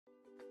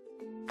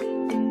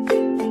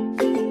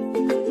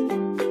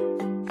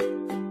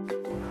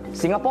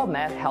Singapore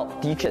Math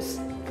helped teachers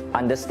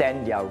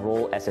understand their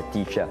role as a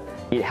teacher.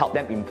 It helped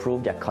them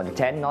improve their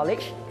content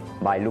knowledge.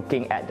 By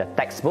looking at the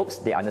textbooks,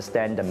 they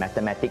understand the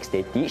mathematics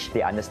they teach,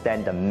 they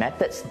understand the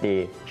methods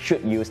they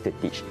should use to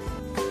teach.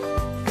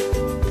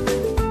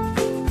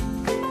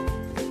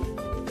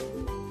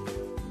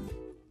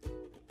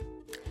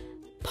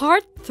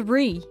 Part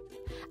 3.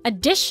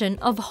 Addition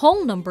of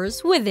whole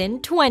numbers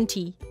within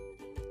 20.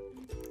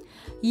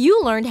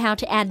 You learned how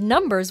to add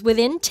numbers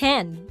within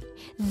 10.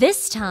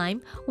 This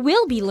time,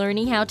 we'll be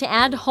learning how to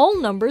add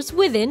whole numbers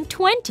within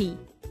 20.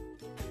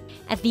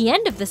 At the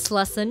end of this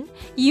lesson,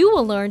 you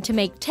will learn to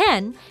make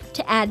 10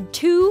 to add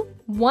two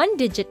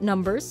one-digit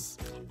numbers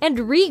and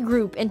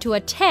regroup into a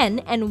 10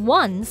 and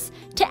 1s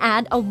to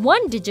add a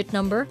one-digit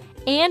number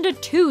and a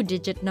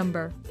two-digit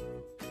number.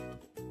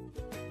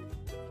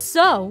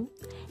 So,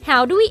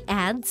 how do we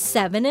add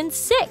 7 and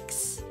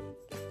 6?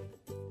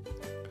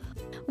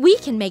 We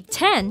can make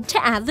 10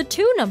 to add the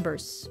two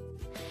numbers.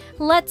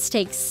 Let's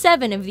take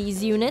 7 of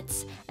these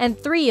units and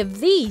 3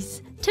 of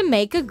these to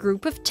make a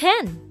group of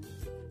 10.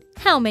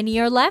 How many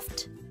are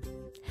left?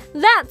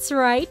 That's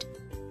right!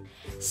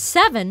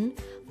 7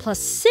 plus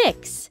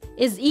 6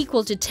 is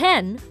equal to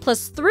 10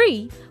 plus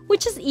 3,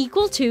 which is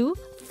equal to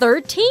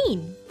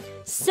 13.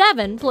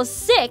 7 plus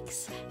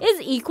 6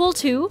 is equal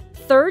to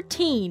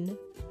 13.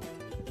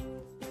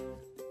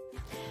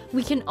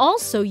 We can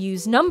also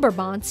use number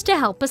bonds to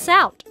help us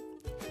out.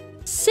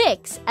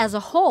 6 as a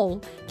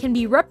whole can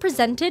be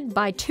represented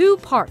by two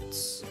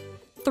parts,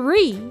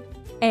 3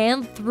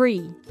 and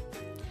 3.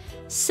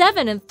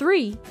 7 and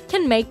 3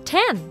 can make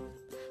 10,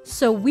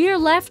 so we're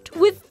left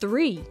with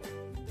 3.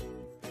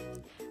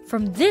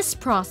 From this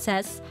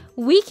process,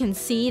 we can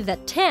see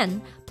that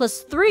 10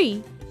 plus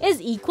 3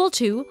 is equal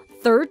to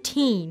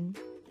 13.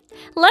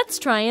 Let's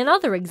try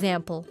another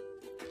example.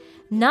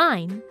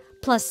 9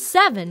 plus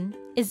 7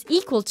 is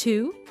equal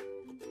to...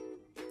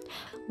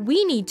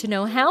 We need to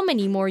know how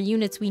many more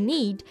units we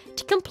need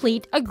to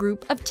complete a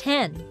group of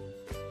 10.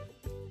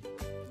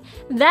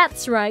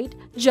 That's right,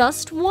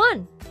 just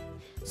 1.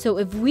 So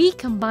if we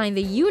combine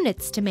the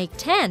units to make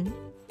 10,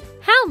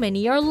 how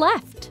many are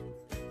left?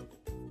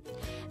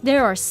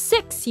 There are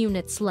 6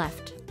 units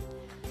left.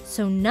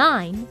 So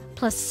 9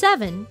 plus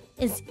 7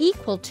 is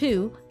equal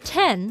to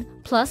 10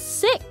 plus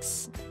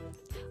 6.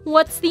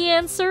 What's the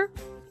answer?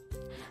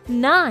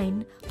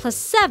 9 plus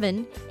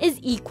 7 is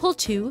equal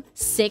to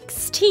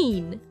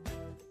 16.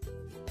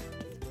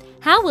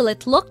 How will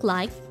it look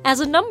like as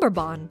a number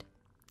bond?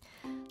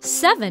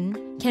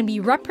 7 can be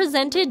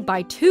represented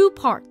by two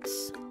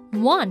parts,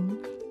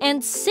 1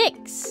 and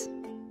 6.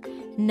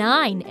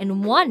 9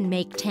 and 1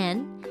 make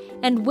 10,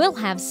 and we'll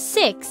have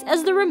 6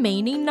 as the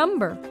remaining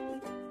number.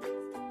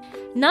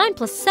 9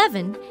 plus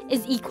 7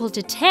 is equal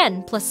to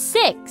 10 plus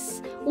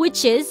 6,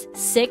 which is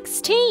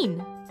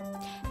 16.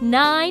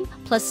 9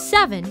 plus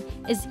 7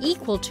 is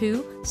equal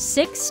to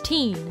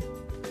 16.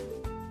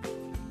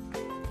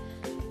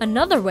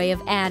 Another way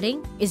of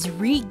adding is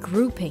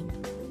regrouping.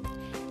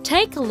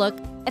 Take a look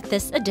at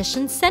this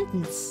addition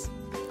sentence.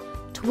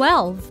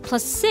 12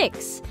 plus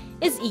 6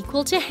 is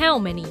equal to how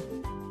many?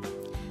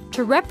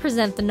 To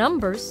represent the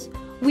numbers,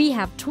 we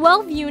have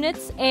 12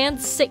 units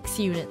and 6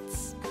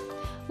 units.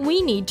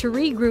 We need to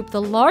regroup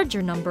the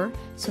larger number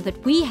so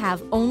that we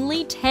have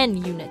only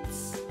 10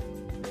 units.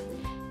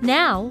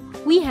 Now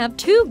we have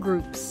two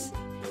groups,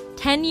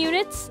 10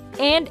 units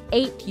and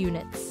 8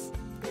 units.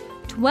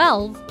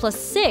 12 plus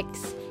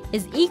 6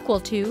 is equal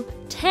to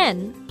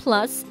 10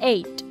 plus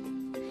 8.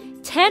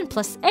 10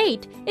 plus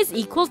 8 is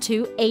equal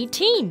to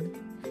 18.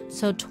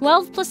 So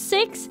 12 plus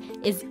 6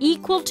 is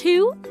equal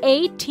to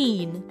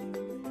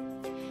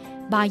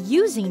 18. By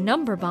using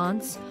number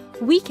bonds,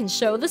 we can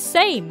show the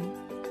same.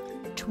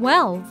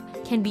 12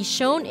 can be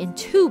shown in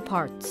two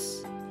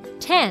parts,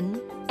 10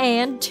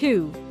 and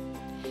 2.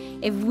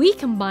 If we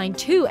combine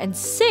 2 and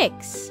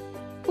 6,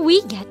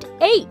 we get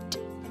 8.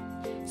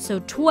 So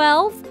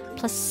 12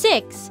 plus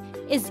 6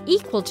 is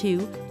equal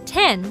to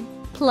 10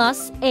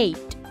 plus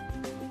 8.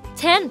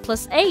 10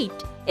 plus 8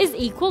 is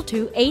equal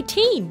to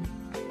 18.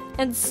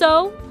 And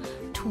so,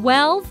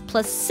 12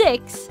 plus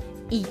 6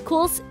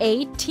 equals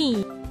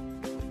 18.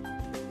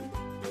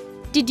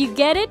 Did you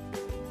get it?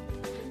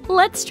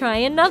 Let's try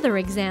another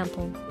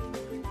example.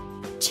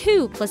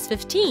 2 plus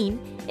 15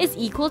 is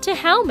equal to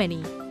how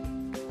many?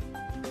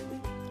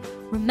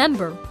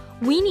 Remember,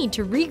 we need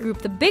to regroup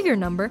the bigger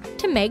number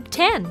to make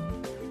 10.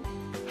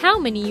 How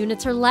many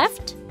units are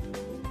left?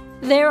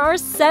 There are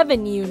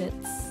 7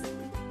 units.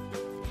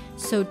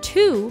 So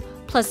 2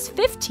 plus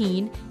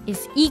 15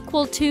 is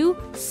equal to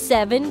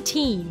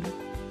 17.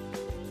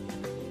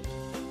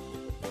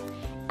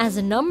 As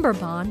a number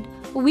bond,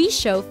 we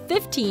show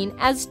 15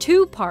 as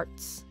two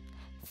parts,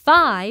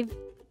 5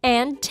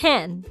 and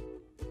 10.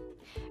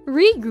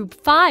 Regroup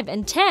 5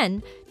 and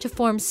 10 to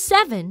form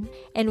 7,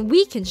 and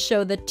we can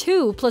show that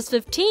 2 plus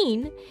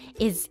 15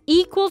 is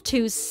equal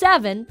to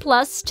 7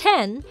 plus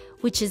 10,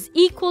 which is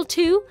equal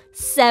to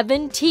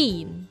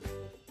 17.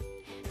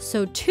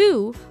 So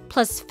 2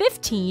 plus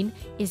 15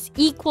 is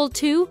equal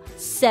to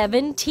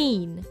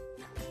 17.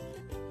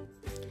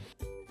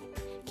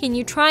 Can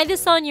you try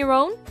this on your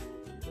own?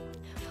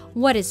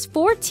 What is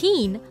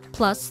 14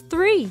 plus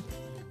 3?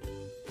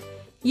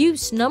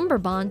 Use number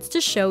bonds to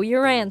show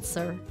your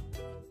answer.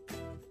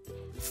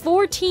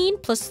 14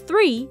 plus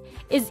 3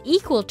 is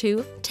equal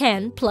to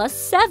 10 plus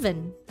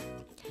 7.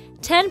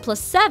 10 plus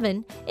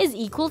 7 is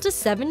equal to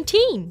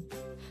 17.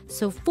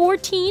 So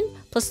 14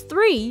 plus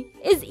 3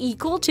 is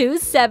equal to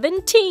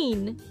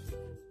 17.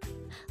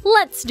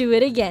 Let's do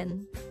it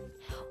again.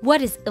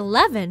 What is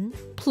 11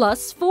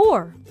 plus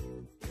 4?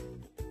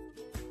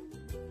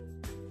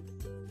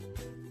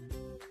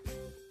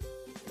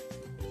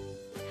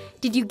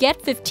 Did you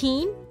get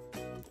 15?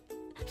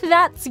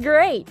 That's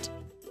great!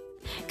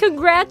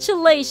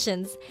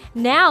 Congratulations!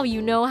 Now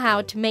you know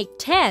how to make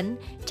 10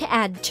 to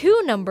add two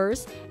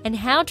numbers and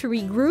how to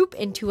regroup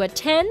into a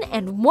 10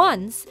 and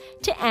ones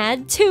to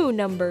add two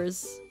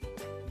numbers.